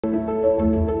To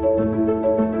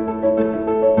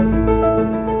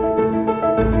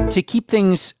keep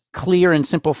things clear and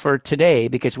simple for today,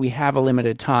 because we have a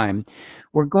limited time,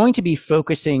 we're going to be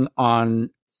focusing on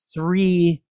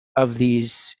three of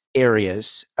these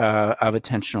areas of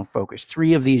attentional focus,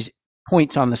 three of these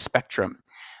points on the spectrum.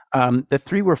 The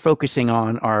three we're focusing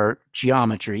on are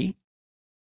geometry.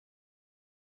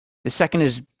 The second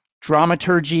is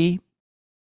dramaturgy,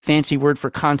 fancy word for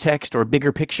context or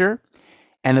bigger picture.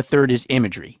 And the third is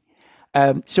imagery.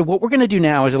 So what we're going to do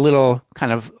now is a little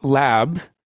kind of lab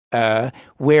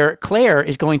where Claire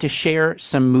is going to share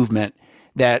some movement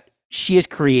that she has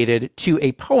created to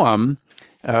a poem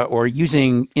or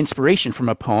using inspiration from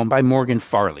a poem by Morgan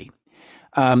Farley.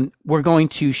 We're going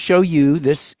to show you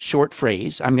this short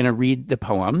phrase. I'm going to read the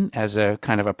poem as a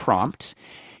kind of a prompt.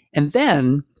 And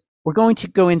then we're going to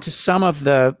go into some of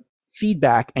the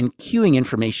feedback and cueing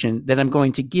information that I'm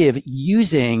going to give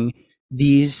using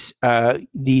these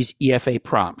EFA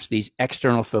prompts, these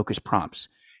external focus prompts.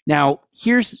 Now,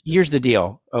 here's the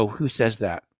deal. Oh, who says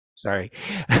that? Sorry.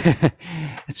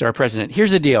 It's our president.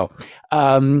 Here's the deal.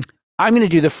 I'm going to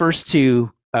do the first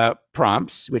two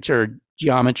prompts, which are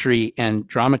geometry and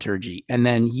dramaturgy, and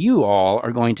then you all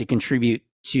are going to contribute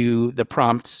to the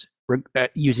prompts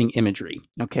using imagery.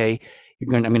 Okay, I'm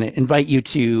going to invite you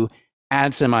to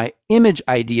add some image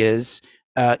ideas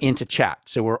into chat.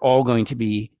 So we're all going to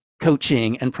be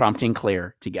coaching and prompting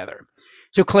Claire together.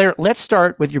 So Claire, let's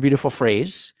start with your beautiful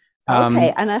phrase.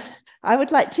 Okay, and I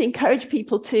would like to encourage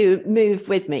people to move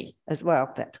with me as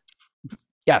well. But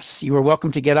yes, you are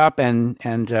welcome to get up and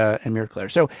mirror Claire.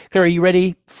 So Claire, are you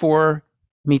ready for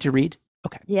me to read?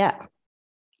 Okay. Yeah.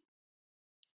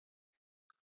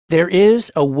 There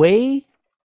is a way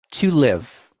to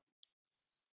live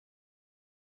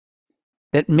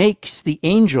that makes the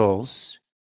angels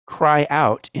cry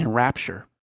out in rapture.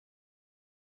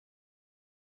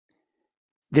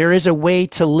 There is a way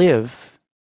to live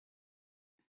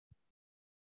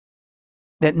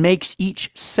that makes each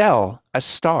cell a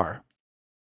star.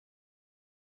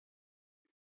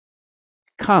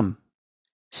 Come,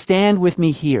 stand with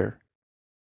me here.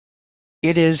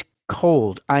 It is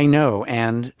cold, I know,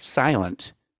 and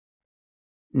silent.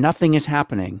 Nothing is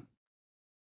happening.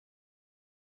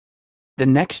 The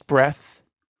next breath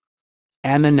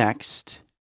and the next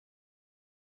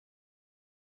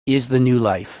is the new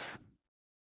life.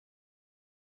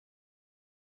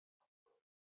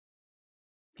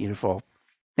 Beautiful.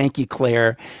 Thank you,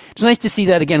 Claire. It's nice to see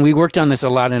that again. We worked on this a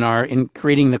lot in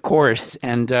creating the course,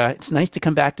 and it's nice to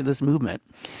come back to this movement.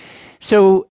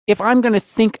 So if I'm going to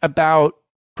think about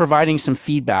providing some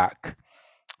feedback,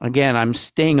 again, I'm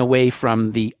staying away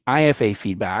from the IFA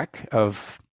feedback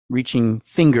of reaching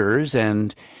fingers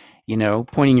and,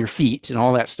 pointing your feet and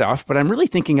all that stuff. But I'm really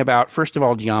thinking about, first of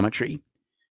all, geometry.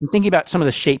 I'm thinking about some of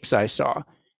the shapes I saw.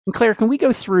 And Claire, can we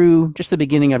go through just the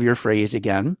beginning of your phrase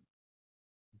again?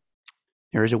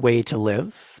 There is a way to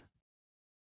live.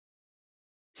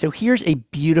 So here's a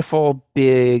beautiful,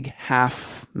 big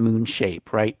half moon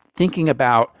shape, right? Thinking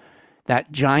about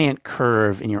that giant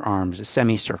curve in your arms, a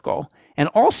semicircle. And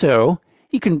also,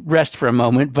 you can rest for a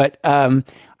moment, but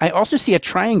I also see a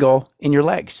triangle in your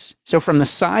legs. So from the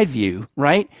side view,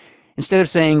 right? Instead of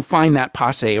saying, find that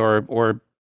passe or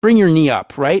bring your knee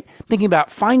up, right? Thinking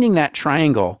about finding that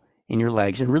triangle in your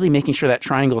legs and really making sure that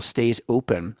triangle stays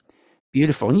open.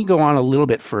 Beautiful. And you go on a little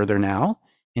bit further now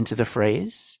into the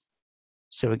phrase.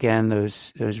 So again,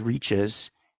 those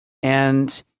reaches.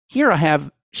 And here I have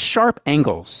sharp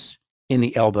angles in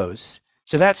the elbows.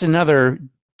 So that's another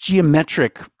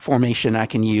geometric formation I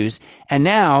can use. And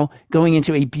now going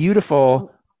into a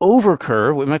beautiful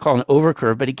overcurve, we might call it an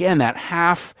overcurve, but again, that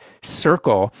half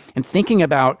circle and thinking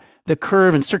about the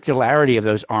curve and circularity of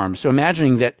those arms. So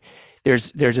imagining that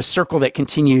there's a circle that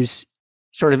continues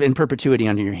sort of in perpetuity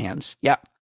under your hands. Yeah,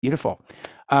 beautiful.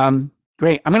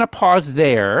 Great. I'm going to pause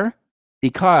there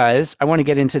because I want to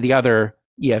get into the other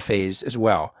EFAs as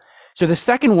well. So the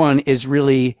second one is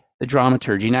really the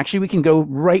dramaturgy. And actually, we can go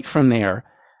right from there.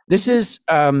 This is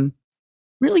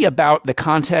really about the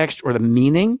context or the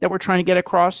meaning that we're trying to get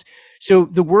across. So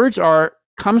the words are,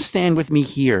 come stand with me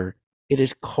here. It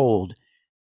is cold.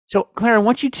 So Claire, I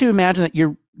want you to imagine that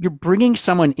you're bringing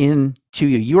someone in to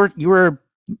you.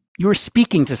 You're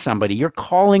speaking to somebody. You're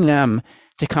calling them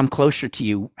to come closer to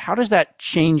you. How does that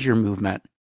change your movement?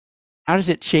 How does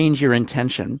it change your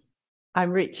intention?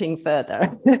 I'm reaching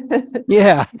further.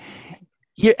 Yeah.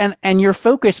 And your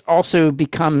focus also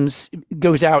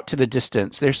goes out to the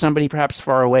distance. There's somebody perhaps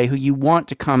far away who you want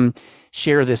to come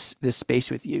share this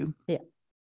space with you. Yeah.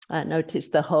 I notice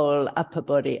the whole upper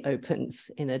body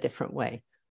opens in a different way.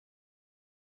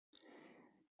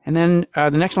 And then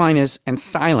the next line is, and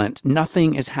silent,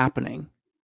 nothing is happening.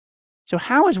 So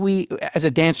how is we, as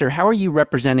a dancer, how are you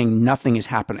representing nothing is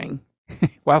happening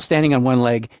while standing on one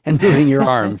leg and moving your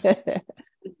arms?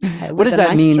 What does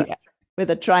that mean? With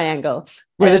a triangle.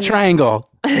 With a triangle.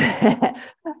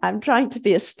 I'm trying to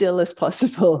be as still as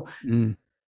possible. Mm.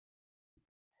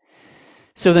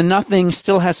 So the nothing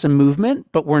still has some movement,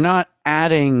 but we're not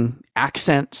adding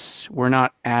accents. We're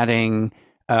not adding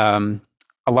a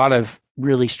lot of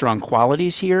really strong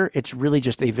qualities here. It's really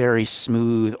just a very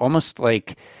smooth, almost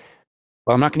like,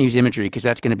 well, I'm not going to use imagery because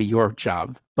that's going to be your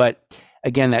job. But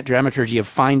again, that dramaturgy of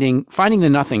finding the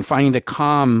nothing, finding the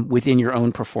calm within your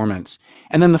own performance.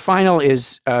 And then the final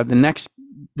is the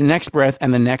next breath,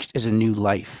 and the next is a new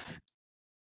life.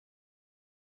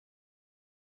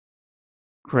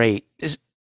 Great.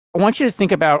 I want you to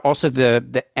think about also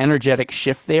the energetic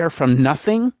shift there from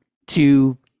nothing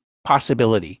to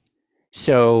possibility.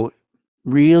 So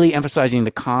really emphasizing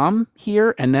the calm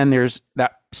here, and then there's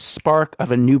that spark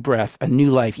of a new breath, a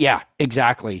new life. Yeah,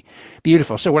 exactly.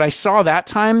 Beautiful. So what I saw that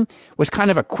time was kind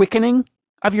of a quickening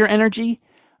of your energy.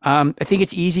 I think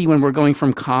it's easy when we're going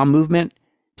from calm movement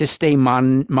to stay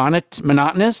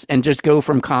monotonous and just go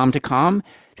from calm to calm.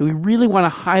 So we really want to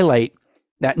highlight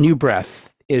that new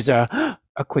breath is a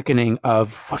quickening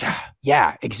of,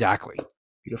 yeah, exactly.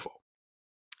 Beautiful.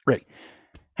 Great.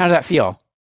 How did that feel?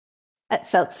 It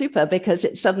felt super because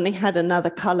it suddenly had another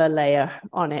color layer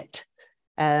on it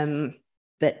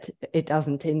that it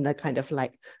doesn't in the kind of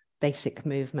like basic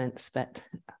movements, but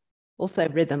also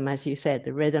rhythm, as you said,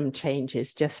 the rhythm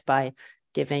changes just by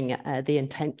giving the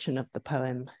intention of the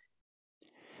poem.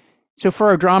 So for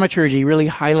our dramaturgy, really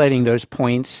highlighting those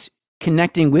points,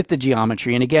 connecting with the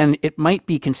geometry. And again, it might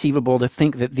be conceivable to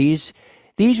think that these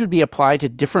would be applied to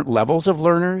different levels of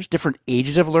learners, different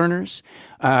ages of learners.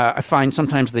 I find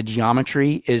sometimes the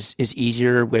geometry is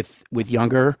easier with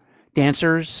younger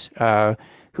dancers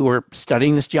who are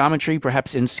studying this geometry,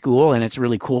 perhaps in school, and it's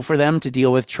really cool for them to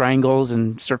deal with triangles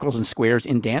and circles and squares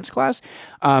in dance class.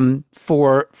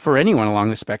 For anyone along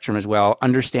the spectrum as well,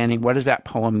 understanding what does that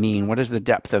poem mean? What is the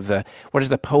depth of what does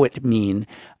the poet mean?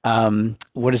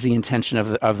 What is the intention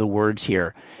of the words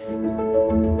here?